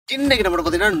இன்னைக்கு நம்ம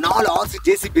பாத்தீங்கன்னா 4 RC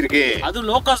JCB இருக்கு. அது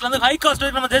லோ காஸ்ட்ல இருந்து ஹை காஸ்ட்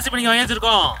வரைக்கும் நம்ம JCB நீங்க வாங்கி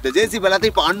வச்சிருக்கோம். இந்த JCB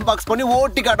எல்லாத்தையும் இப்ப அன்பாக்ஸ் பண்ணி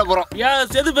ஓட்டி காட்ட போறோம்.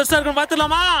 எஸ் எது பெஸ்டா இருக்குன்னு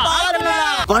பாத்துலாமா?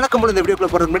 வணக்கம். இந்த வீடியோக்குள்ள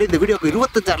போறதுக்கு முன்னாடி இந்த வீடியோக்கு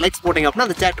 26 லைக்ஸ் போட்டீங்க அப்படினா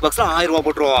அந்த chat boxல 1000 ரூபாய்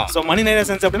போட்டுருவோம். சோ மணி நிறைய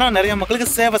சென்ஸ் அப்படினா நிறைய மக்களுக்கு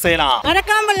சேவை செய்யலாம்.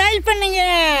 மறக்காம லைக் பண்ணுங்க.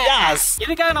 எஸ்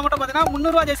இதுக்காக நம்மட்ட பாத்தீங்கன்னா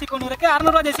 300 ரூபாய் JCB ஒன்னு இருக்கு,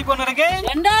 600 ரூபாய் JCB ஒன்னு இருக்கு,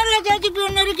 2000 JCB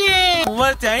ஒன்னு இருக்கு,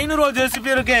 3500 ரூபாய் JCB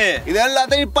இருக்கு. இது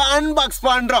எல்லாத்தையும் இப்ப அன்பாக்ஸ்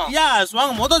பண்றோம். எஸ்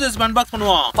வாங்க முதல் JCB அன்பாக்ஸ்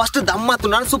பண்ணுவோம். ஃபர்ஸ்ட் தம்மா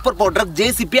துனான super power drug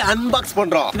JCB unbox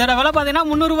பண்றோம். இதோட விலை பாத்தீங்கன்னா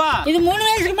 300 ரூபாய். இது 3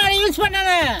 வயசுக்கு மேல யூஸ்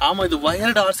பண்ணானே. ஆமா இது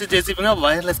வயர்ட் RC JCBங்க,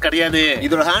 வயர்லெஸ் கிடையாது.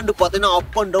 இதோட ஹேண்ட் பாத்தீங்கன்னா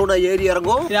அப் அண்ட் டவுன் ஏறி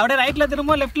இறங்கும். இது அப்படியே ரைட்ல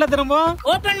திரும்பும், லெஃப்ட்ல திரும்பும்.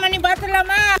 ஓபன் பண்ணி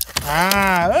பாத்துலாமா?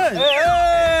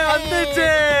 வந்துச்சு.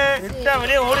 இந்த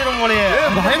வெளிய ஓடிரும் போலயே.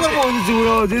 பயங்கரமா வந்துச்சு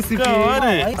bro JCB.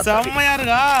 செம்மையா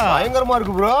இருக்கா? பயங்கரமா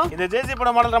இருக்கு bro. இந்த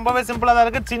JCB மாடல் ரொம்பவே சிம்பிளா தான்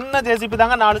இருக்கு. சின்ன JCB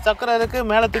தாங்க, 4 சக்கரம் இருக்கு.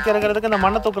 மேல தூக்கி இறக்குறதுக்கு இந்த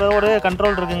மண்ணை தூக்குற ஒரு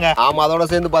கண்ட்ரோல் இருக்குங்க. ஆமா அதோட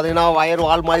சேர்ந்து பாத்தீங்கன்னா வயர்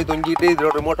வால் மாதிரி தொங்கிட்டு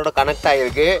இதோட ரிமோட்டோட கனெக்ட்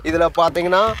ஆயிருக்கு. இதுல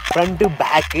பாத்தீங்கன்னா ஃப்ரண்ட்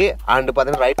பேக் அண்ட்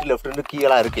பாத்தீங்கன்னா ரைட் லெஃப்ட்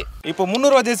கீழா இருக்கு. இப்போ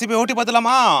 300 ரூபாய் JCB ஓட்டி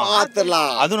பார்த்தலாமா?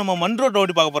 பாத்துறலாம். அது நம்ம மண் ரோட்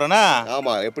ஓட்டி பார்க்க போறோம்னா.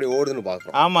 ஆமா எப்படி ஓடுதுன்னு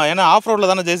பாக்குறோம். ஆமா ஏன்னா ஆஃப்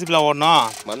ரோட்ல தானே JCBல ஓடணும்.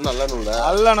 மண் நல்லனும்ல.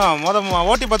 அல்லனா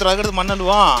ஓட்டி பார்த்துறோம். அதுக்கு மண்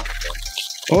அள்ளுவோம்.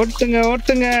 ஓட்டுங்க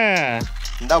ஓட்டுங்க.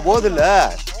 இந்த போதுல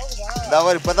இந்த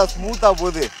மாதிரி இப்பதான் ஸ்மூத்தா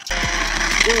போகுது.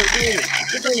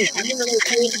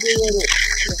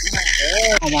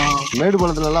 மேடு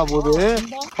பள்ளத்துல எல்லாம் போகுது.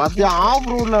 பாத்தியா ஆஃப்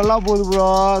ரோட்ல எல்லாம் போகுது ப்ரோ.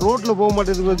 ரோட்ல போக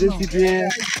மாட்டேங்குது JCB.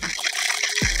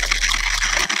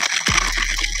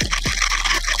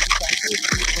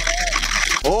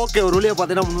 ஓகே ஒரு வழியா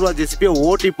பாத்தீங்கன்னா 300 ரூபாய் JCB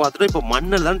ஓட்டி பார்த்துட்டு இப்ப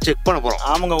மண்ணெல்லாம் தான் செக் பண்ண போறோம்.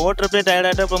 ஆமாங்க ஓட்டுறப்பே டயர்ட்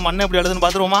ஆயிட்டா இப்ப மண்ணை எப்படி எழுதுன்னு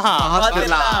பாத்துருவோமா?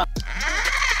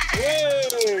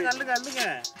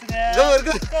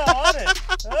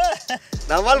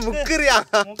 நம்மால் முக்குறியா?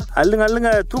 அள்ளுங்க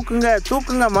அள்ளுங்க, தூக்குங்க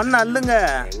தூக்குங்க, மண்ணை அள்ளுங்க.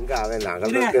 எங்க அவன்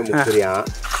நகர்ந்துக்கே முக்குறியா?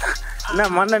 என்ன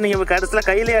மண்ணை நீங்க கடைசியில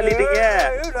கையிலே அள்ளிட்டீங்க?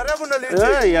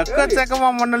 எக்கச்சக்கமா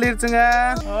மண் அள்ளிருச்சுங்க.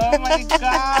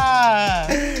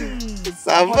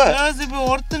 JCB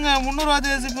ஒருத்துங்க 300 ரூபாய்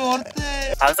JCB ஒருத்து.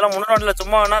 அதெல்லாம் 300 ரூபாய்ல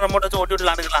சும்மா வேணா ரிமோட் வச்சு ஓட்டி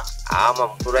விட்டுலாண்டுக்கலாம். ஆமா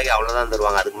 300 ரூபாய்க்கு அவ்வளவுதான்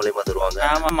தருவாங்க. அதுக்கு மேலே தருவாங்க.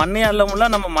 ஆமா மண்ணே அள்ள முடியல.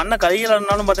 நம்ம மண்ணை கையில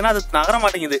இருந்தாலும் பாத்தீங்கன்னா அது நகர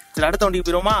மாட்டேங்குது. சரி அடுத்த வண்டிக்கு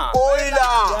போயிருவோமா?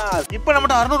 இப்ப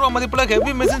நம்மகிட்ட 600 ரூபாய் மதிப்புல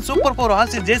heavy machine super power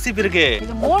RC JCB இருக்கு.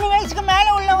 இது 3 வயசுக்கு மேல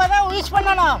உள்ளவங்க தான் யூஸ்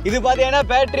பண்ணணும். இது பாத்தீங்கன்னா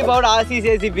பேட்டரி பவர் RC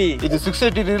JCB. இது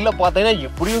 680 டிகிரில பாத்தீங்கன்னா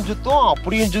இப்படியும் சுத்தும்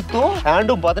அப்படியும் சுத்தும்.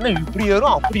 ஹேண்டும் பாத்தீங்கன்னா இப்படி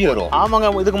ஏறும் அப்படி ஏறும். ஆமாங்க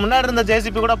இதுக்கு முன்னாடி இருந்த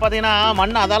JCB கூட பாத்தீங்கன்னா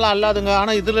மண்ணை அதால அல்லாதுங்க.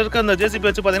 ஆனா இதுல இருக்க இந்த JCB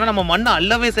வச்சு பாத்தீங்கன்னா நம்ம மண்ணை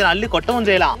அள்ளவே செய்யலாம், அள்ளி கொட்டவும்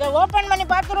செய்யலாம். இத ஓபன் பண்ணி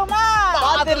பாத்துருவோமா?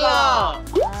 பாத்துறலாம்.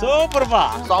 சூப்பர்ப்பா.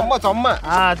 செம்ம செம்ம.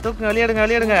 தூக்குங்க வெளியேடுங்க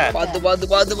வெளியேடுங்க. பாத்து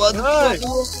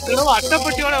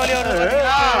அட்டைப்பட்டியோட வெளியேடுங்க.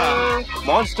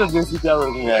 மான்ஸ்டர் JCB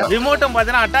இருக்குங்க. ரிமோட்டும்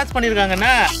பாத்தீங்கன்னா அட்டாச்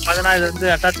பண்ணிருக்காங்கண்ணே. பாத்தீங்கன்னா இது வந்து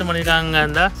அட்டாச் பண்ணிருக்காங்க.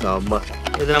 இந்த செம்ம.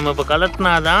 இது நம்ம இப்ப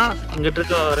கலட்டினாதான் இங்கிட்ட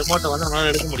இருக்க ரிமோட்டை வந்து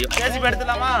நம்மளால எடுக்க முடியும். JCB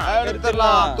எடுத்துலாமா?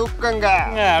 எடுத்துடலாம். தூக்குங்க.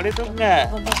 அப்படியே தூக்குங்க.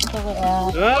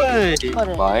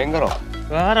 பயங்கரம்.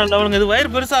 வேற லெவலுங்க. இது வயர்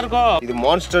பெருசா இருக்கும். இது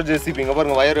மான்ஸ்டர் JCB. இங்க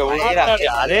பாருங்க வயர்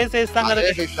அதே சைஸ் தாங்க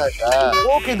இருக்கு.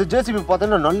 ஓகே இந்த JCB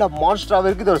பாத்தீங்கன்னா நல்ல மான்ஸ்டராவே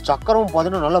இருக்கு. இதோட சக்கரமும்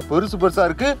பாத்தீங்கன்னா நல்லா பெருசு பெருசா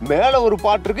இருக்கு. மேல ஒரு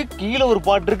பாட் இருக்கு, கீழே ஒரு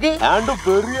பாட் இருக்கு. ஹேண்டும்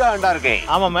பெரிய ஹேண்டா இருக்கு.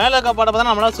 ஆமா மேல இருக்க பாட்டை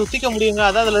பார்த்தா நம்மளால சுத்திக்க முடியுங்க.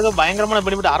 அதாவது அதுல இருக்க பயங்கரமான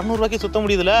பெனிஃபிட். 600 ரூபாய்க்கு சுத்த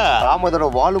முடியுதுல. ஆமா இதோட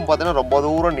வாலும் பாத்தீங்கன்னா ரொம்ப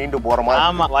தூரம் நீண்டு போற மாதிரி.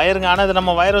 ஆமா வயருங்க. ஆனா இது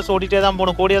நம்ம வயர்ஸ் ஓட்டிட்டே தான்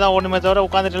போகணும். கூடியே தான் ஓடுமே தவிர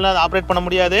உட்காந்துட்டு அதை ஆப்ரேட் பண்ண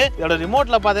முடியாது. இதோட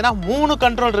ரிமோட்ல பாத்தீங்கன்னா 3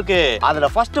 கண்ட்ரோல் இருக்கு.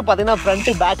 அதுல ஃபர்ஸ்ட் பாத்தீங்கன்னா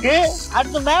ஃப்ரண்ட் பேக்,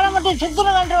 அடுத்து மேல மட்டும் சுத்துற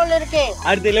கண்ட்ரோல் இருக்கு.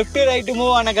 அடுத்து லெஃப்ட் ரைட்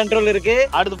மூவ் ஆன கண்ட்ரோல் இருக்கு.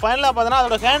 அடுத்து ஃபைனலா பாத்தீங்கன்னா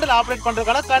அதோட ஹேண்டில் ஆப்ரேட்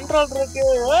பண்றதுக்கான கண்ட்ரோல் இருக்கு.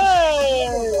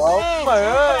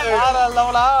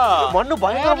 மண்ணு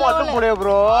பயங்கரமா அள்ளும் போடே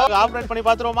ப்ரோ. ஆப்ரேட் பண்ணி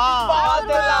பாத்துருவோமா?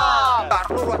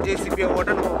 600 ரூபாய் JCB ஓட்ட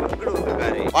நம்ம வெங்கடு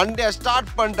வந்திருக்காரு. வண்டியை ஸ்டார்ட்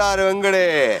பண்ணிட்டாரு வெங்கடு.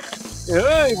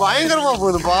 ஏய் பயங்கரமா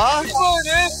போகுதுப்பா.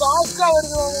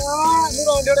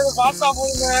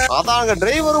 அதாங்க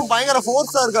டிரைவரும் பயங்கர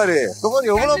ஃபோர்ஸா இருக்காரு.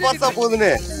 எவ்வளவு ஃபாஸ்டா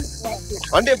போகுதுன்னு.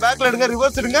 வண்டியை பேக்ல எடுங்க,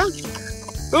 ரிவர்ஸ் எடுங்க.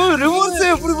 ரிவர்ஸ்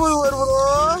எப்படி போகுது ப்ரோ?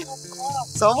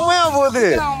 செம்மையா போகுது.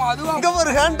 இங்க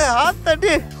ஒரு ஹேண்ட்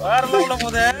ஆத்தட்டி வேற லெவல்ல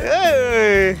போகுது.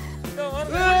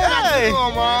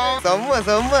 செம்ம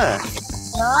செம்ம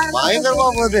பயங்கரமா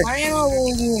போகுது.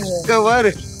 இங்க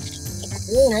பாரு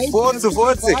ஃபோர்ஸ்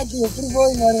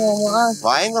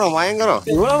பயங்கரம் பயங்கரம்.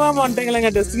 இவ்வளவுதான் பண்ணிட்டீங்களேங்க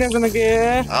டெஸ்டினேஷனுக்கு.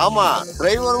 ஆமா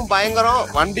டிரைவரும் பயங்கரம்,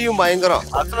 வண்டியும் பயங்கரம்.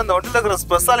 அப்புறம் இந்த வண்டியில இருக்கிற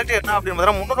ஸ்பெஷாலிட்டி என்ன அப்படின்னு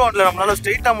 300 வாட்ல நம்மளால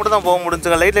ஸ்ட்ரெயிட்டா மட்டும் தான் போக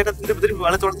முடிஞ்சுங்க. லைட் லைட்டா திருப்பி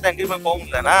வளைச்சு வளைச்சு எங்கேயுமே போக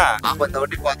முடியலனா. அப்ப இந்த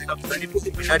வண்டி பாத்தீங்கன்னா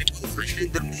பின்னாடி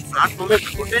பிளாட்ஃபார்மே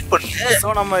ரொட்டேட் பண்ணுது. சோ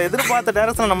நம்ம எதிர்பார்த்த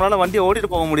டைரக்ஷன்ல நம்மளால வண்டியை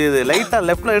ஓட்டிட்டு போக முடியுது. லைட்டா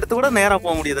லெஃப்ட்ல எடுத்து கூட நேரா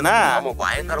போக முடியுதுன்னா. ஆமா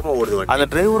பயங்கரமா ஓடுது வண்டி. அந்த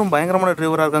டிரைவரும் பயங்கரமான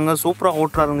டிரைவரா இருக்காங்க, சூப்பரா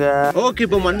ஓட்டுறாருங்க. ஓகே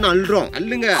இப்போ மண் அள்ளுறோம்.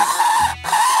 அல்லுங்க.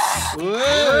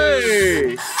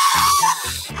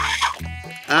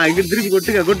 இங்க திருப்பி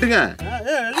கொட்டுங்க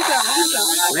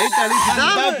லைட் அழிச்சுதா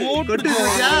கொட்டுங்க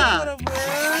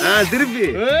திருப்பி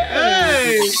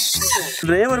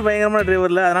டிரைவர் பயங்கரமான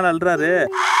டிரைவர்ல அதனால அல்றாரு.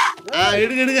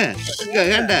 எடுங்க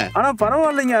ஆனா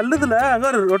பரவாயில்லைங்க அள்ளுதுல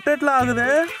அங்க ரொட்டேட்லாம் ஆகுது.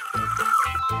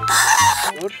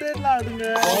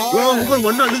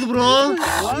 மண்ணு அழுது ப்ரோ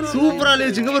சூப்பரா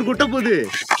அழிச்சுங்க ஒரு குட்டை போகுது.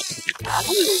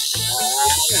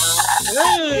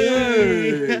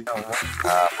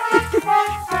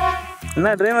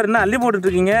 என்ன டிரைவர் என்ன அள்ளி போட்டுட்டு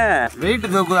இருக்கீங்க? வெயிட்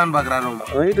தூக்குதான்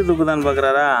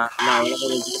பாக்குறாரா?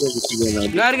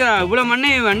 இவ்வளவு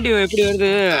மண்ணே வண்டி எப்படி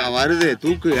வருது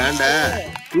தூக்கு ஏண்டா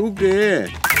தூக்கு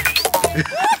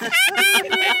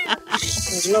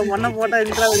இவ்வளவு மண்ணை போட்டா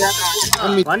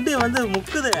வண்டி வந்து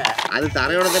முக்குது. அது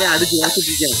தரையோட தரைய அடிச்சு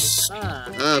வாசிட்டு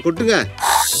கொட்டுங்க.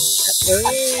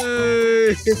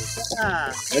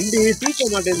 வண்டி தூக்க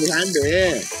மாட்டேங்குது ஹேண்டு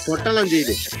கொட்டலாம்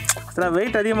செய்யுது.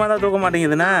 வெயிட் அதிகமா தான் தூக்க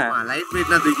மாட்டேங்குதுன்னா லைட்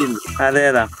வெயிட்லாம் தூக்கிது.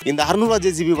 அதேதான். இந்த 600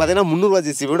 ஜேசிபி பாத்தீங்கன்னா 300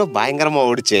 ஜேசிபி விட பயங்கரமா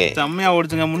ஓடிச்சு. செம்மையா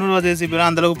ஓடிச்சுங்க. 300 ஜேசிபி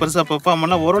அந்த அளவுக்கு பெருசா பெர்ஃபார்ம்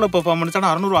பண்ணல, ஓரளவு பெர்ஃபார்ம் பண்ணிச்சு.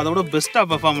 600 அதோட பெஸ்டா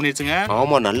பெர்ஃபார்ம் பண்ணிச்சுங்க.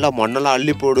 ஆமா நல்லா மண்ணெல்லாம்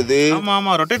அள்ளி போடுது.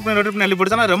 ஆமா ரொட்டேட் பண்ணி அள்ளி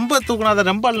போடுச்சு. ஆனா ரொம்ப தூக்குனா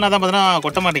ரொம்ப அள்ளினாதான் பாத்தீங்கன்னா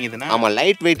கொட்ட மாட்டேங்குதுன்னா. ஆமா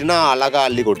லைட் வெயிட்னா அழகா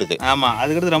அள்ளி கொட்டுது. ஆமா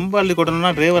அதுக்கடுத்து ரொம்ப அள்ளி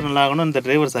கொட்டணும்னா டிரைவர் நல்லா ஆகணும். இந்த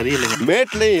டிரைவர் சரியில்லைங்க.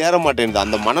 மேட்லயும் ஏற மாட்டேங்குது,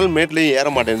 அந்த மணல் மேட்லயும் ஏற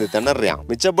மாட்டேங்குது, திணறியான்.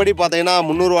 மிச்சப்படி பாத்தீங்கன்னா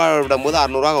 300 விடும் போது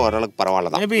 600 ஓரளவுக்கு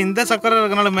பரவாயில்ல தான். மேபி இந்த சக்கரை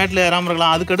இருக்கனால மேட்ல ஏறாம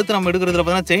இருக்கலாம். அதுக்கு அடுத்து நம்ம எடுக்கிறதுல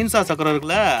பாத்தீங்கன்னா செயின்சா சக்கரை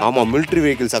இருக்குல்ல. ஆமா மிலிட்டரி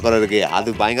வெஹிக்கிள் சக்கரை இருக்கு,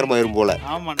 அது பயங்கரமா இருக்கும் போல.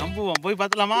 ஆமா நம்புவோம், போய்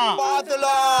பார்த்தலாமா?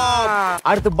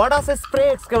 அடுத்து படா size spray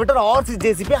excavator RC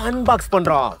JCB unbox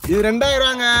பண்றோம். இது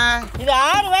 2000ங்க. இது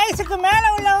 6 வயசுக்கு மேல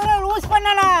உள்ளவங்க யூஸ்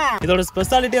பண்ணலாம். இதோட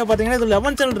ஸ்பெஷாலிட்டியா பாத்தீங்கன்னா இது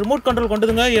 11 சேனல் ரிமோட் கண்ட்ரோல்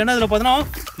கொண்டுதுங்க. ஏன்னா இதுல பாத்தீங்கன்னா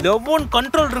 11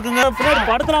 கண்ட்ரோல் இருக்குங்க. பின்னாடி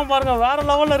படத்தலாம் பாருங்க, வேற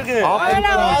லெவல்ல இருக்கு.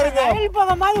 ரயில்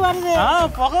போக மாதிரி வருது.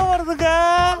 புகை வருதுங்க.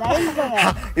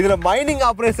 இதுல மைனிங்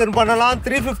ஆபரேஷன் பண்ணலாம்.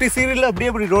 350 சீரியல்ல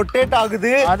அப்படியே ரொட்டேட்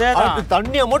ஆகுது. அதுக்கு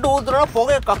தண்ணியை மட்டும் ஊத்துறா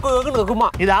புகை கக்குமா.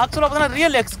 இது ஆக்சுவலா பாத்தீங்கன்னா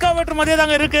ரியல் எக்ஸ்கவேட்டர் மாதிரியே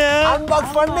தாங்க இருக்கு.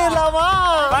 அன்பாக்ஸ் பண்ணிடலாமா?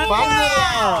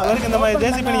 இந்த மாதிரி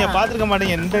ஜேசிபி நீங்க பாத்துக்க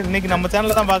மாட்டீங்க. இன்னைக்கு நம்ம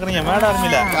சேனல்ல தான் பாக்குறீங்க. மேட்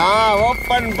ஆர்மில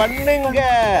ஓபன் பண்ணுங்க.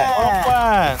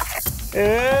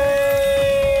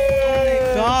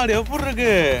 எப்படி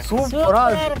இருக்கு? சூப்பரா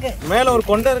இருக்கு. மேல ஒரு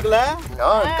கொண்டை இருக்குல்ல,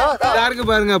 இருக்கு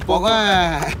பாருங்க புகை.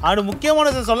 அது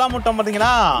முக்கியமானது சொல்லாம விட்டோம்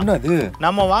பாத்தீங்களா?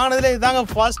 நம்ம வாங்கினதுல இதாங்க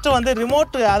ஃபர்ஸ்ட் வந்து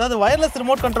ரிமோட், அதாவது வயர்லெஸ்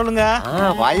ரிமோட் கண்ட்ரோலுங்க.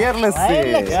 வயர்லெஸ்.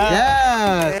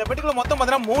 இந்த பெட்டிக்குள்ள மொத்தம்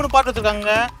பாத்தீங்கன்னா 3 பார்ட்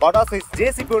வச்சிருக்காங்க. படா சைஸ்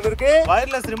JCB ஒன்னு இருக்கு,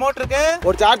 வயர்லெஸ் ரிமோட் இருக்கு,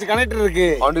 ஒரு சார்ஜ் கனெக்டர் இருக்கு.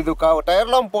 அண்ட் இது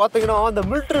டயர்லாம் பாத்தீங்கன்னா அந்த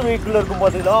மிலிட்டரி வெஹிக்கிள் இருக்கும்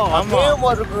பாத்தீங்களா, அதே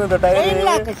மாதிரி இருக்கு இந்த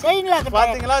டயர். செயின் லாக்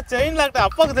பாத்தீங்களா? செயின் லாக்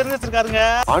அப்பாக்கு தெரிஞ்சு வச்சிருக்காருங்க.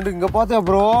 அண்ட் இங்க பாத்தா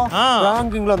ப்ரோ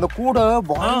பிராங்கிங்ல அந்த கூட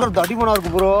பயங்கர தடிமனா இருக்கு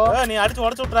ப்ரோ. நீ அடிச்சு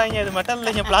உடைச்சு விட்டுறாங்க. இது மெட்டல்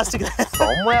இல்லைங்க, பிளாஸ்டிக்.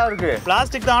 செம்மையா இருக்கு.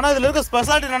 பிளாஸ்டிக் தான். ஆனா இதுல இருக்க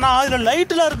ஸ்பெஷாலிட்டி என்னன்னா இதுல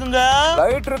லைட்லாம் இருக்குங்க.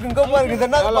 லைட் இருக்குங்க பாருங்க. இது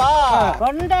என்னப்பா?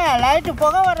 கொண்ட லைட்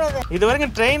புகை வர்றது. இது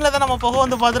வரைக்கும் ட்ரெயின்ல தான் நம்ம புகை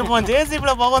வந்து பாத்துருப்போம்.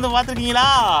 JCBல புகை வந்து பாத்துருக்கீங்களா?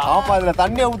 ஆமா இதுல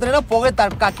தண்ணியை ஊத்துறேன்னா புகை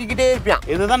கக்கிக்கிட்டே இருப்பான்.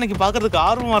 இதுதான் இன்னைக்கு பாக்குறதுக்கு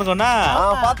ஆர்வமா இருக்கும்னா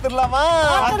பாத்துடலாமா?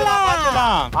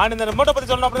 பாத்துடலாம். ஆனா இந்த ரிமோட்டை பத்தி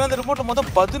சொல்லணும் அப்படின்னா இந்த ரிமோட்ல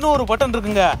மொத்தம் 11 பட்டன்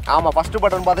இருக்குங்க. ஆமா ஃபர்ஸ்ட்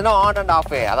பட்டன் பாத்தீங்கன்னா ஆன் அண்ட்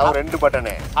ஆஃப், அதாவது 2 பட்டன்.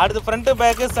 அடுத்து front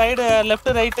back side left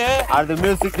right, அடுத்து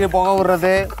மியூசிக் புகை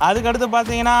விடுறது. அதுக்கு அடுத்து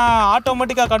பாத்தீங்கன்னா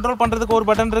ஆட்டோமேட்டிக்கா கண்ட்ரோல் பண்றதுக்கு ஒரு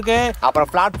பட்டன் இருக்கு. அப்புறம்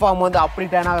பிளாட்ஃபார்ம் வந்து அப்படி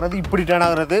டர்ன் ஆகுறது இப்படி டர்ன்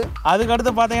ஆகுறது. அதுக்கு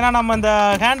அடுத்து பாத்தீங்கன்னா நம்ம இந்த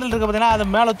ஹேண்டில் இருக்கு பாத்தீங்கன்னா அது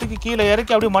மேல தூக்கி கீழே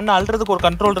இறக்கி அப்படியே மண்ணை அள்ளுறதுக்கு ஒரு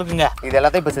கண்ட்ரோல் இருக்குங்க. இது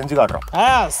எல்லாத்தையும் இப்ப செஞ்சு காட்டுறோம்.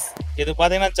 இது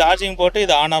பாத்தீங்கன்னா சார்ஜிங் போட்டு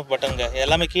இது ஆன் ஆஃப் பட்டனுங்க.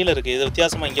 எல்லாமே கீழே இருக்கு. இது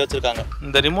வித்தியாசமா இங்க வச்சிருக்காங்க.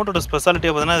 இந்த ரிமோட்டோட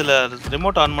ஸ்பெஷாலிட்டியா பாத்தீங்கன்னா இதுல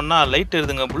ரிமோட் ஆன் பண்ணா லைட்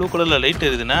எரியுதுங்க. ப்ளூ கலர்ல லைட்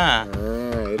எரியுதுன்னா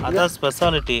அதான்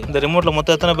ஸ்பெஷாலிட்டி. இந்த ரிமோட்ல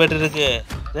மொத்தம் எத்தனை பேட்டரி இருக்கு?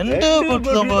 2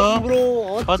 பேட்டரி தான் ப்ரோ.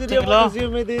 பாத்தீங்களா?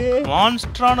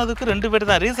 மான்ஸ்டரானதுக்கு 2 பேட்டரி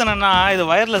தான். ரீசன் என்ன, இது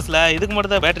வயர்லெஸ்ல இதுக்கு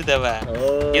மட்டும் தான் பேட்டரி தேவை.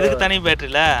 இதுக்கு தனி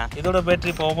பேட்டரில. இதோட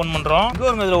பேட்டரி இப்போ ஓபன் பண்றோம்.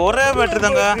 இதுல ஒரே பேட்டரி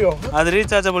தாங்க. அது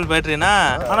ரீசார்ஜபிள் பேட்டரினா,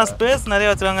 ஆனா ஸ்பேஸ் நிறைய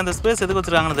வச்சிருக்காங்க. இந்த ஸ்பேஸ் எதுக்கு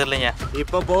வச்சிருக்காங்கன்னு தெரியலங்க.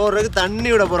 இப்ப போறதுக்கு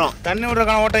தண்ணி விட போறோம். தண்ணி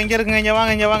விடுறதுக்கான ஓட்டை இங்க இருக்குங்க. இங்க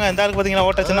வாங்க, இங்க வாங்க. இந்த ஆளுக்கு பாத்தீங்களா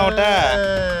ஓட்டை, சின்ன ஓட்டை.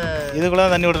 இதுக்குள்ள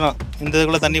தண்ணி விடணும். இந்த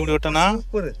இதுக்குள்ள தண்ணி இப்படி விட்டோம்னா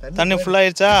தண்ணி ஃபுல்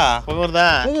ஆயிடுச்சா? புகை வருதா?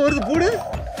 போடு.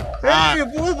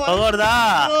 புகை வருதா?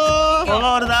 புகை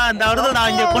வருதா? இந்த வருதுடா.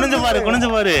 இங்க குனிஞ்சு பாரு.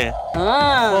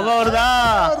 புகை வருதா?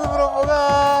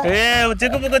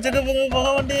 செக்கு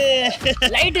புகை வண்டி.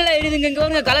 லைட் எல்லாம் எரியுதுங்க. இங்க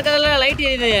பாருங்க, கலர் லைட்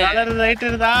எரியுது. கலர் லைட்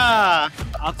இருக்குதா?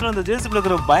 ஆக்சுவலா இந்த JCBல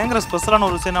இருக்கிற பயங்கர ஸ்பெஷலான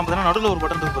ஒரு விஷயம் பார்த்தீங்கன்னா நடுவில் ஒரு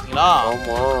பட்டன் இருக்கு பாத்தீங்களா?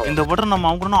 இந்த பட்டன் நம்ம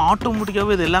அவங்க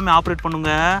ஆட்டோமேட்டிக்காவே இது எல்லாமே ஆப்ரேட்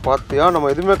பண்ணுங்க. பாத்தியா,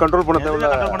 நம்ம எதுவுமே கண்ட்ரோல் பண்ண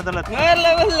தேவையில்ல. வேற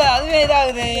லெவல்ல அதுவே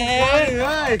இதாகுது.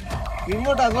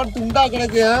 ரிமோட் அக்கௌண்ட் துண்டா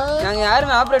கிடக்கு. நாங்க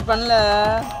யாருமே ஆப்ரேட் பண்ணல.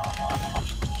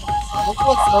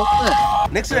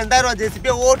 நெக்ஸ்ட் 2000 JCB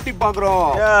ஓட்டி பாக்குறோம்.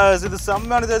 இது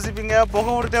செம்மையான JCBங்க.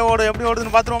 புகை விட்டுட்டே ஓடும். எப்படி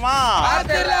ஓடுதுன்னு பாத்துருவோமா?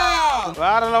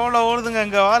 வேற லெவல்ல ஓடுதுங்க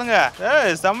இங்க பாருங்க.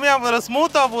 ஏய் செம்மையா போற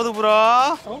ஸ்மூத்தா போகுது ப்ரோ.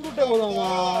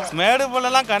 மேடு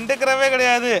பள்ளெல்லாம் கண்டுக்கிறவே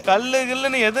கிடையாது. கல்லு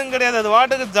கில்லுன்னு எதுவும் கிடையாது. அது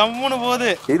வாட்டுக்கு ஜம்முன்னு போகுது.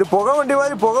 இது புகை வண்டி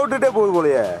மாதிரி புகை விட்டுட்டே போகுது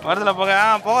போலயே. வருதுல புகை.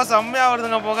 புகை செம்மையா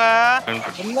வருதுங்க புகை.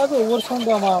 எல்லாத்துக்கும் ஒவ்வொரு சவுண்ட்.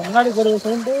 ஆமா முன்னாடி ஒரு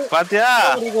சவுண்ட் பாத்தியா?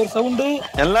 ஒரு சவுண்ட்.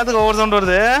 எல்லாத்துக்கும் ஒவ்வொரு சவுண்ட்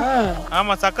வருது.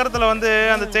 ஆமா சக்கரத்துல வந்து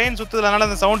அந்த செயின் சுத்துறதுனால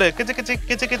அந்த சவுண்ட் கிச்சு கிச்சு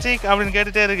கிச்சு கிச்சு அப்படின்னு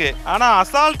கேட்டுட்டே இருக்கு. ஆனா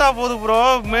அசால்ட்டா போகுது ப்ரோ.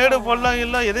 மேடு பள்ளம்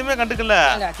இல்ல எதுவுமே கண்டுக்கல.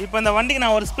 இப்போ இந்த வண்டிக்கு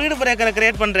நான் ஒரு ஸ்பீடு பிரேக்கரை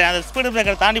கிரியேட் பண்றேன். அந்த ஸ்பீடு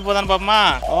பிரேக்கர் தாண்டி போதான்னு பாப்போமா?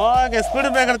 ஓகே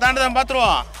ஸ்பீடு பிரேக்கர் தாண்டி தான்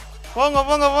பாத்துருவோம். போங்க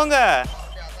போங்க போங்க.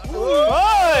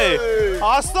 ஓய்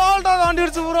அசால்ட்டா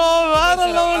தாண்டிடுச்சு ப்ரோ. வேற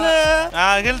லெவலு.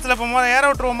 ஹில்ஸ்ல போகும்போது ஏற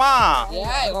விட்டுருவோமா?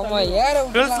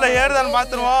 ஹில்ஸ்ல ஏறுதான்னு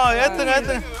பாத்துருவோம். ஏத்துங்க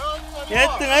ஏத்துங்க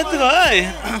ஏத்துங்க ஏத்துங்க. ஓய்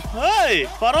ஓய்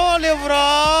பரவாயில்லையா ப்ரோ.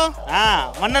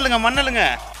 மண்ணலுங்க மண்ணலுங்க.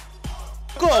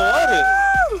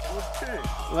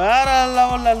 வேற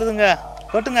லெவல்ல அழுதுங்க.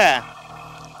 கொட்டுங்க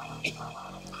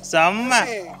செம்ம.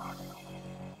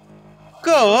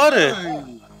 ஒரு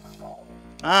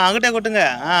அங்கிட்டே கொட்டுங்க.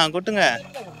 கொட்டுங்க.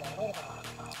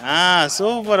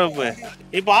 சூப்பர்.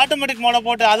 இப்போ ஆட்டோமேட்டிக் மோட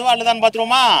போட்டு அதுவா இல்லதான்னு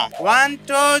பாத்துருவோமா? 1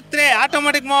 2 3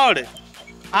 ஆட்டோமேட்டிக் மோட்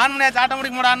ஆன் பண்ணியாச்சு.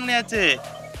 ஆட்டோமேட்டிக் மோட் ஆன் பண்ணியாச்சு.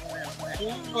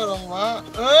 சூப்பர்மா.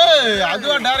 ஏய்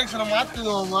அதுவா டைரக்ஷனை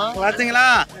மாத்துதுமா? பாத்தீங்களா?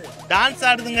 டான்ஸ்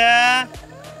ஆடுதுங்க.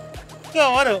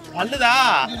 ஒரு அல்லுதா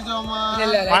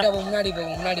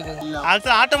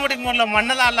ஆட்டோமேட்டிக் மோட்ல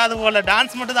மண்ணெல்லாம் அல்லாது போல.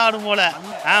 டான்ஸ் மட்டும் தான் ஆடும் போல.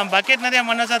 பக்கெட் நிறைய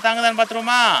மண் வச்சா தாங்குதான்னு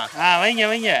பாத்துருவோமா? வைங்க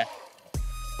வைங்க.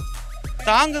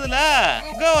 தாங்குதுல.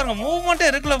 ஒரு மூவ்மெண்ட்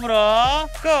இருக்குல்ல ப்ரோ.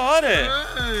 ஒரு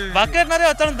பக்கெட் நிறைய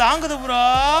வச்சாலும் தாங்குது ப்ரோ.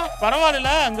 பரவாயில்ல.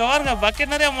 இங்க பாருங்க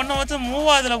பக்கெட் நிறைய மண்ணை வச்சு மூவ்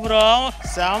ஆகுதுல ப்ரோ.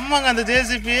 செம்மங்க அந்த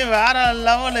ஜேசிபி வேற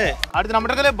லெவலு. அடுத்து நம்ம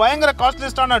இடத்துல பயங்கர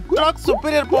காஸ்ட்லிஸ்டான drug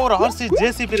superior power RC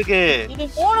JCB இருக்கு. இது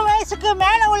 3 வயசுக்கு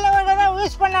மேல உள்ளவங்க தான்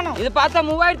யூஸ் பண்ணணும். இது பார்த்தா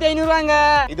 3500 ரூபாங்க.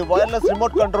 இது வயர்லெஸ்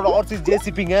ரிமோட் கண்ட்ரோல் RC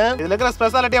JCBங்க. இதுல இருக்கிற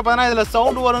ஸ்பெஷாலிட்டியா பார்த்தா இதுல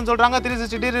சவுண்ட் வரும்னு சொல்றாங்க.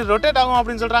 360 டிகிரி ரொட்டேட் ஆகும்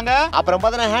அப்படின்னு சொல்றாங்க. அப்புறம்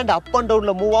பார்த்தா ஹேண்ட் அப் அண்ட்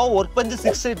டவுன்ல மூவ் ஆகும். ஒர்க் பண்ணி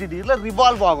 680 டிகிரில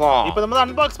ரிவால்வ் ஆகும். இப்போ நம்ம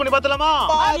அன்பாக்ஸ் பண்ணி பார்த்தலாமா?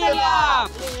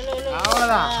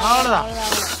 அவ்வளவுதான் அவ்வளவுதான்.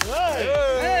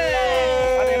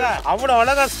 அவ்வளவு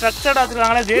அழகா ஸ்ட்ரக்சர்டா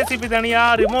வச்சிருக்காங்களே. JCB தனியா,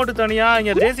 ரிமோட் தனியா,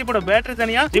 இங்க JCB பேட்டரி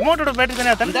தனியா, ரிமோட்டோட பேட்டரி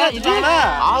தனியா தனியா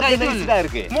வச்சிருக்காங்க.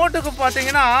 இருக்கு. ரிமோட்டுக்கு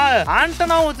பாத்தீங்கன்னா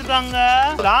ஆண்டனாவும் வச்சிருக்காங்க.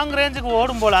 லாங் ரேஞ்சுக்கு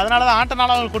ஓடும் போல. அதனாலதான்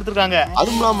ஆண்டனாவும் கொடுத்திருக்காங்க.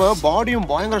 அதுவும் இல்லாம பாடியும்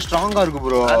பயங்கர ஸ்ட்ராங்கா இருக்கு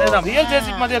ப்ரோ. அதேதான் ரியல்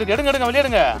JCB மாதிரி இருக்கு. எடுங்க எடுங்க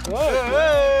வெளியேடுங்க.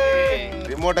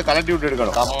 ரிமோட்டை கலட்டி விட்டு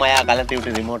எடுக்கணும். செம்மையா கலட்டி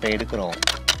விட்டு ரிமோட்டை எடுக்கிறோம்.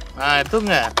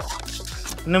 எடுத்துங்க.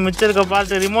 இன்னும் மிச்சம் இருக்க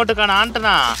பார்த்து ரிமோட்டுக்கான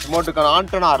ஆண்டனா,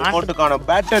 ரிமோட்டுக்கான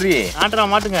பேட்டரி ஆண்டனா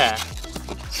மாட்டுங்க.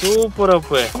 சூப்பர்.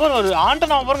 ஒரு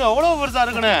ஆண்டனா பாருங்க எவ்வளவு பெருசா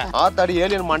இருக்குன்னு. ஆத்தாடி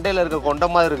ஏலியன் மண்டையில இருக்க கொண்ட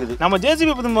மாதிரி இருக்குது. நம்ம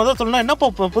JCB பத்தி முதல்ல சொல்லணும். என்ன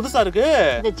புதுசா இருக்கு?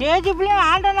 இந்த JCBல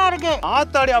ஆண்டனா இருக்கு.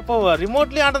 ஆத்தாடி அப்போ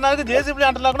ரிமோட்லயும் ஆண்டனா இருக்கு, JCBல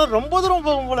ஆண்டனா இருக்குன்னா ரொம்ப தூரம்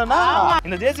போகும் போலனா.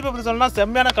 இந்த JCB பத்தி சொல்லணும்னா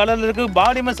செம்மையான கலர்ல இருக்கு.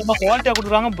 பாடியுமே செம்ம குவாலிட்டியா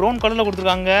கொடுத்துருக்காங்க. ப்ரௌன் கலர்ல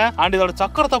கொடுத்துருக்காங்க. அண்ட் இதோட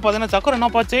சக்கரத்தை பாத்தீங்கன்னா சக்கரம்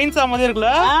என்னப்பா செயின்ஸா மாதிரி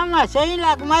இருக்குல்ல? ஆமா செயின்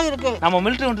லாக் மாதிரி இருக்கு. நம்ம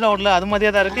மிலிட்டரி வண்டில ஓடல அது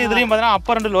மாதிரியே தான் இருக்கு. இதுலயும் பாத்தீங்கன்னா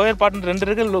அப்பர் அண்ட் லோயர் பார்ட் ரெண்டு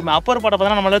இருக்கு. அப்பர் பார்ட்ட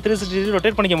பாத்தீங்கன்னா நம்மளால 360 டிகிரி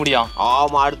ரொட்டேட் பண்ணிக்க முடியும்.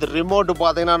 ஆமா. அடுத்து ரிமோட்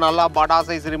பாத்தீங்கன்னா நல்லா படா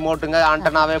சைஸ் ரிமோட்டுங்க.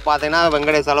 ஆண்டனாவே பாத்தீங்கன்னா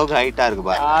வெங்கடேஷ் அளவுக்கு ஹைட்டா இருக்கு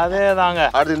பாரு. அதேதாங்க.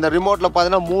 அடுத்து இந்த ரிமோட்ல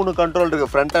பாத்தீங்கன்னா 3 கண்ட்ரோல் இருக்கு.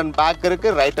 ஃப்ரண்ட் அண்ட் பேக் இருக்கு,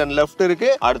 ரைட் அண்ட் லெஃப்ட் இருக்கு.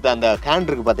 அடுத்து அந்த ஹேண்ட்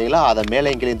இருக்கு பாத்தீங்களா, அத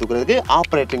மேலே கீழே தூக்குறதுக்கு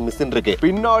ஆபரேட்டிங் மிஷின் இருக்கு.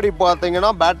 பின்னாடி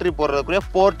பாத்தீங்கன்னா பேட்டரி போடுறதுக்கு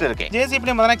போர்ட் இருக்கு.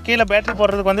 JCBலயும் பாத்தீங்கன்னா கீழே பேட்டரி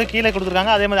போடுறதுக்கு வந்து கீழே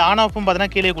கொடுத்துருக்காங்க. அதே மாதிரி ஆன் ஆஃபும்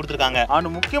பாத்தீங்கன்னா கீழே கொடுத்துருக்காங்க.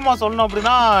 அண்ட் முக்கியமா சொல்லணும்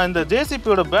அப்படின்னா இந்த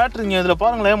JCBயோட பேட்டரிங்க இதுல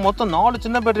பாருங்களேன் மொத்தம் 4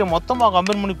 சின்ன பேட்டரி மொத்தமா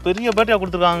கம்பைன் பண்ணி பெரிய பேட்டரியா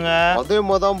கொடுத்துருக்காங்க. அதே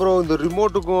மாதிரி தான் ப்ரோ இந்த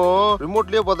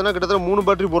ரிமோட்லயே பாத்தீங்கன்னா கிட்டத்தட்ட 3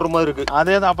 பேட்டரி போடுற மாதிரி இருக்கு.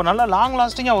 அதேதான். அப்ப நல்லா லாங்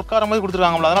லாஸ்டிங்கா ஒர்க் ஆகிற மாதிரி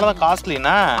கொடுத்துருக்காங்க. அதனால தான்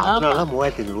காஸ்ட்லினா. அதனால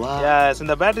 3000 ரூபாய். எஸ்.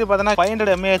 இந்த பேட்டரி பார்த்தீங்கன்னா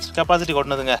 500 mAh கெப்பாசிட்டி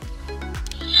கொண்டதுங்க.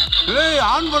 ஏய்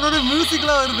ஆன் பண்ணோட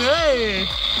மியூசிக்லாம் வருது.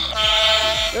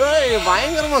 ஏய்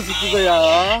பயங்கரமா சுத்துதையா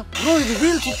ப்ரோ. இது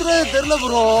வீல் சுத்துறதே தெரியல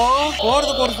ப்ரோ.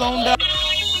 போறதுக்கு ஒரு சவுண்ட்,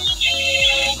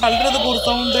 அல்றதுக்கு ஒரு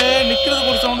சவுண்ட்,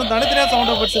 நிக்கிறதுக்கு ஒரு சவுண்ட், தனித்தனியா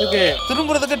சவுண்ட் வச்சிருக்கு.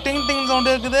 திரும்புறதுக்கு டிங் டிங் சவுண்ட்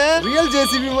இருக்குது. ரியல்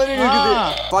JCB மாதிரி இருக்குது.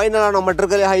 ஃபைனலா நம்ம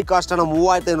இருக்கற ஹை காஸ்டான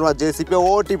 3500 ரூபாய் JCB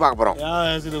ஓட்டி பார்க்க போறோம்.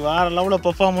 இது வேற லெவல்ல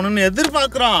பெர்ஃபார்ம் பண்ணனும்னு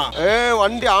எதிர்பார்க்கறோம். ஏய்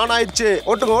வண்டி ஆன் ஆயிடுச்சு.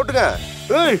 ஓட்டுங்க.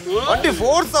 ஏய் வண்டி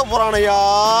ஃபோர்ஸா போறானயா.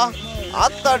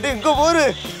 ஆத்தாடி இங்க போரு.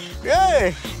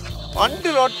 ஏய் வண்டி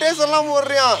ரொட்டேஷன்லாம்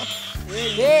போடுறியா.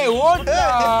 ஏய் ஓட்டு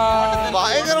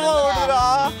பயங்கரமா ஓடுறா.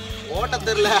 ஓட்ட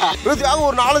தெரியல. தியாக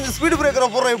ஒரு 4-5 ஸ்பீடு பிரேக்கரை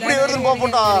போடுறோம். எப்படி வருதுன்னு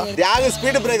பாப்போம்டா. தியாக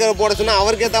ஸ்பீடு பிரேக்கரை போட சொன்னா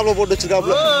அவருக்கே தாப்ல போட்டு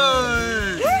வச்சிருக்காப்ல.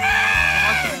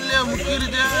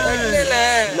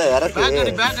 இல்ல இறக்கு.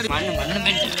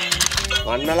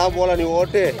 மண்ணெல்லாம் போல நீ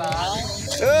ஓட்டு.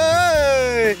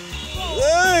 ஏய்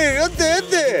ஏய் ஏத்து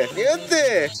ஏத்து ஏத்து.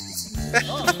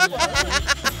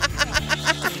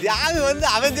 தியாகு வந்து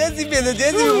அவன் ஜேசிபி இந்த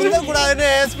ஜேசிபி உள்ள கூடாதுன்னு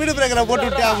ஸ்பீடு பிரேக்கரை போட்டு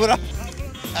விட்டான் ப்ரோ.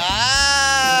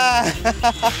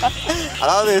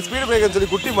 அதாவது ஸ்பீடு பிரேக்கர் சொல்லி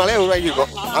குட்டி மலையை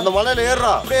உருவாக்கிருக்கோம். அந்த மலையில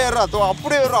ஏறுறா, அப்படியே ஏறுறா,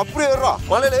 அப்படியே ஏறுறா,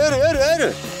 மலையில ஏறு ஏறு ஏறு.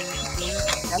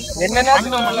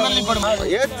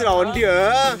 ஏத்துறா வண்டிய.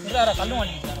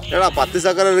 ஏடா 10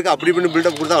 சக்கரம் இருக்கு, அப்படி பண்ணி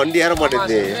பில்டப் கொடுத்தா வண்டி ஏற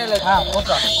மாட்டேங்குது.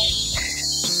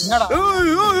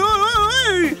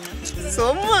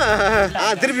 சும்மா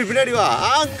திருப்பி பின்னாடி வா,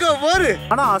 அங்க போரு.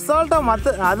 ஆனா அசால்ட்டா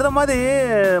அதுல மாதிரி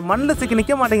மண்ணில் சிக்கி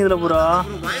நிக்க மாட்டேங்குதுல ப்ரோ.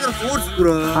 பயங்கர ஃபோர்ஸ்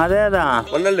ப்ரோ. அதேதான்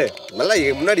மண்ணல்லு நல்லா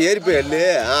முன்னாடி ஏறி போய் அல்லு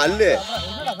அல்லு.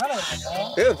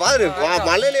 பாரு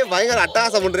மலையிலேயே பயங்கர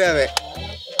அட்டகாசம் பண்றியா அவன்.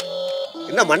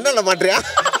 என்ன மண்ணல்ல மாட்டியா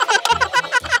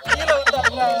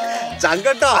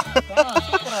சங்கட்டா.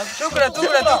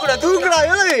 தூக்குடா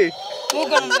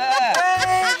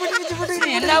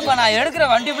என்னப்பா நான் எடுக்கிற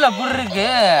வண்டி ஃபுல்லா புடி இருக்கு.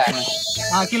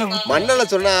 மண்ணல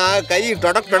சொன்னா கை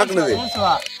டொடக் டொடக்குனது.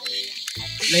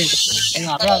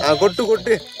 கொட்டு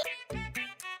கொட்டு.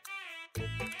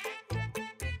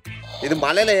 இது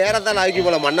மலையில ஏறத்தான் ஆக்கி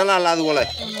போல, மண்ணெல்லாம் இல்லாது போல.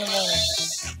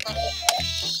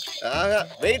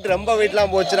 வெயிட் ரொம்ப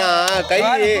வெயிட்லாம் போச்சுன்னா கை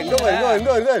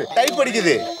இங்க டைப்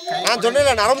படிக்குது. நான்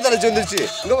சொன்னேன் நரம்பு தலைச்சு வந்துருச்சு.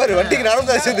 இங்க பாரு வண்டிக்கு நரம்பு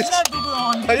தலைச்சு வந்துருச்சு.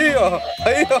 ஐயோ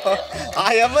ஐயோ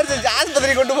எமர்ஜென்சி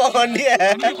ஆஸ்பத்திரி கொண்டு போக வண்டிய.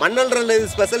 மண்ணல்ற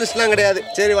ஸ்பெஷலிஸ்ட்லாம் கிடையாது.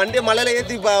 சரி வண்டியை மலையில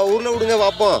ஏத்தி ஊர்ல விடுங்க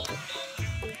பாப்போம்.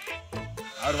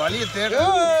 அவர் வழியை தேட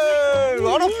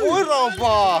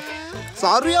போயிடுறான்ப்பா.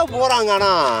 சரியா போறாங்க. ஆனா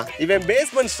இவன்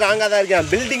பேஸ்மெண்ட் ஸ்ட்ராங்கா தான் இருக்கான்,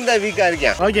 பில்டிங் தான் வீக்கா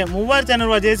இருக்கான். ஓகே 3500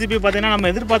 ரூபாய் ஜேசிபி பாத்தீங்கன்னா நம்ம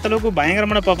எதிர்பார்த்த அளவுக்கு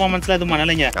பயங்கரமான பெர்ஃபார்மன்ஸ்ல இது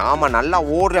பண்ணலைங்க. ஆமா நல்லா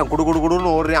ஓடுறான், குடு குடு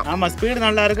குடுன்னு ஓடுறான். ஆமா ஸ்பீடு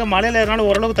நல்லா இருக்கு. மலையில ஏறினாலும்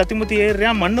ஓரளவுக்கு தத்தி முத்தி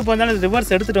ஏறிறான். மண்ணு பந்தாலும்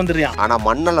ரிவர்ஸ் எடுத்துட்டு வந்துடுறான். ஆனா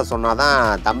மண்ணல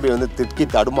சொன்னாதான் தம்பி வந்து திக்கி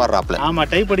தடுமாறுறாப்ல. ஆமா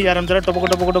டைப் அடிக்க ஆரம்பிச்சா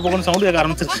டொபக்கு டொபக்கு டொபக்குன்னு சவுண்ட் கேட்க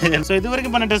ஆரம்பிச்சிருக்கு. ஸோ இது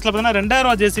வரைக்கும் பண்ண டெஸ்ட்ல பாத்தீங்கன்னா 2000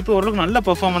 ரூபாய் ஜேசிபி ஓரளவுக்கு நல்ல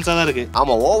பெர்ஃபார்மன்ஸா தான் இருக்கு.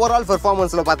 ஆமா ஓவரால்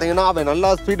பெர்ஃபார்மன்ஸ்ல பாத்தீங்கன்னா அவன்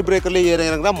நல்லா ஸ்பீட் பிரேக்கர்ல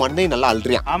ஏறிறா, மண்ணை நல்லா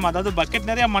அள்ளுறான். ஆமா அதாவது பக்கெட்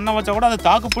நிறைய மண்ணை வச்சா கூட அதை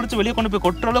தாக்கு பிடிச்சி வெளியே கொண்டு போய்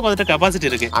கொட்டுற அளவுக்கு அதுக்கு கெபாசிட்டி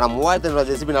இருக்கு. ஆனா 3500 ரூபாய்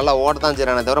ஜேசிபி நல்லா ஓடத்தான்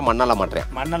செய்யறானே தவிர மண்ணால மாட்டேன்.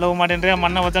 மண்ணளவு மாட்டேன்றியா,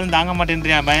 மண்ணை வச்சாலும் தாங்க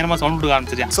மாட்டேன்றியா, பயங்கரமா சவுண்ட் கொடுக்க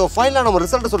ஆரம்பிச்சிருக்கேன். சோ ஃபைனலா நம்ம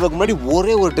ரிசல்ட் சொல்றதுக்கு முன்னாடி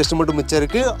ஒரே ஒரு டெஸ்ட் மட்டும் மிச்சம்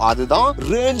இருக்கு, அதுதான்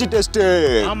ரேஞ்ச் டெஸ்ட்.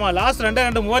 ஆமா லாஸ்ட்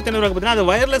 3500 ரூபாய் பாத்தீங்கன்னா அது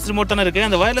வயர்லெஸ் ரிமோட் தானே இருக்கு.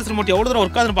 அந்த வயர்லெஸ் ரிமோட் எவ்வளவு தூரம்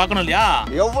ஒர்க் ஆகுதுன்னு பார்க்கணும் இல்லையா?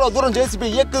 எவ்வளவு தூரம் ஜேசிபி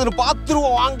இயக்குதுன்னு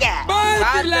பாத்துருவோம் வாங்க.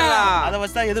 அதை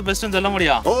வச்சா எது பெஸ்ட்னு சொல்ல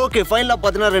முடியும். ஓகே ஃபைனலா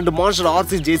பாத்தீங்கன்னா 2 monster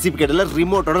RC JCB கேடல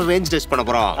ரிமோட்டோட range test பண்ண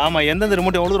போறோம். ஆமா எந்தெந்த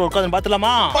ரிமோட் எவ்வளவு தூரம் ஒர்க் ஆகுதுன்னு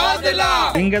பாத்துலாமா?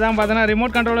 இங்க தான் பாத்தீங்கன்னா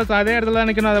ரிமோட் கண்ட்ரோலர் அதே இடத்துல தான்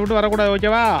நிக்கணும், அதை விட்டு வரக்கூடாது.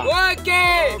 ஓகேவா?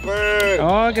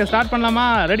 ஓகே ஸ்டார்ட் பண்ணலாமா?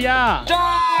 ரெடியா?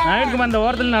 நைட்டுக்கு அந்த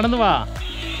ஓரத்துல நடந்து வா,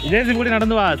 ஜேசிபி கூட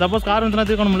நடந்து வா. Suppose car வந்துனா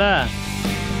தூக்கணும்ல.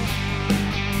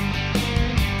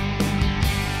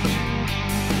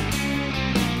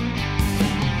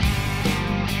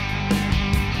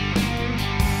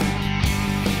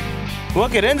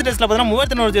 ஓகே ரேஞ்ச் டெஸ்ட்ல பாத்தீங்கன்னா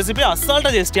 3500 ஜேசிபி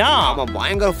அசால்ட்டா ஜெயிச்சியா. ஆமா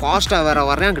பயங்கர ஃபாஸ்டா வேற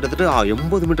வர்றேன். கிட்டத்தட்ட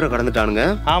 80 மீட்டர் கடந்துட்டானுங்க.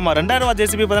 ஆமா 2000 ரூபாய்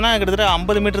ஜேசிபி பாத்தீங்கன்னா கிட்டத்தட்ட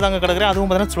 50 மீட்டர் தாங்க கடக்குறேன். அதுவும்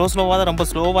பாத்தீங்கன்னா ஸ்லோவா தான், ரொம்ப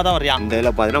ஸ்லோவா தான் வர்றான். இந்த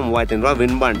இதுல பாத்தீங்கன்னா 3500 ரூபாய்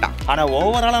வின் பண்ணிட்டான். ஆனா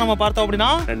ஓவராலா நம்ம பார்த்தோம் அப்படின்னா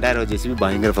 2000 ரூபாய் ஜேசிபி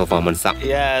பயங்கர பெர்ஃபார்மன்ஸ் தான்.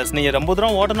 எஸ் நீங்க ரொம்ப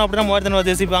தூரம் ஓடணும் அப்படின்னா 3500 ரூபாய்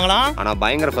ஜேசிபி வாங்கலாம். ஆனா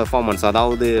பயங்கர பெர்ஃபார்மன்ஸ்,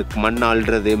 அதாவது மண்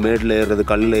அள்ளுறது, மேட்ல ஏறுறது,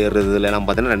 கல்லுல ஏறுறது எல்லாம்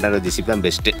பாத்தீங்கன்னா 2000 ரூபாய் ஜேசிபி தான்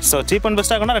பெஸ்ட். சோ சீப் அண்ட்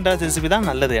பெஸ்டா இருக்கணும் 2000 ஜேசிபி தான்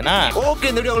நல்லது. ஏன்னா ஓகே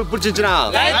இந்த வீடியோ உங்களுக்கு பிடிச்சிருச்சுனா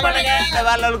லைக் பண்ணுங்க,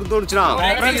 வேற லெவலுக்கு தோணுச்சுனா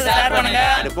ஷேர் பண்ணுங்க,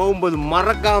 அது போகும்போது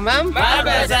மறக்காம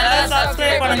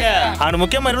சப்ஸ்கிரைப் பண்ணுங்க. ஆனா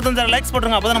முக்கியமா 25,000 லைக்ஸ்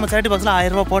போடுங்க, அப்பதான் நம்ம சேட்டி பாக்ஸ்ல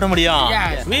 1000 ரூபாய் போட முடியும்.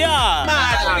 We are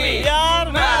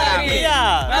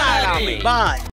Bye.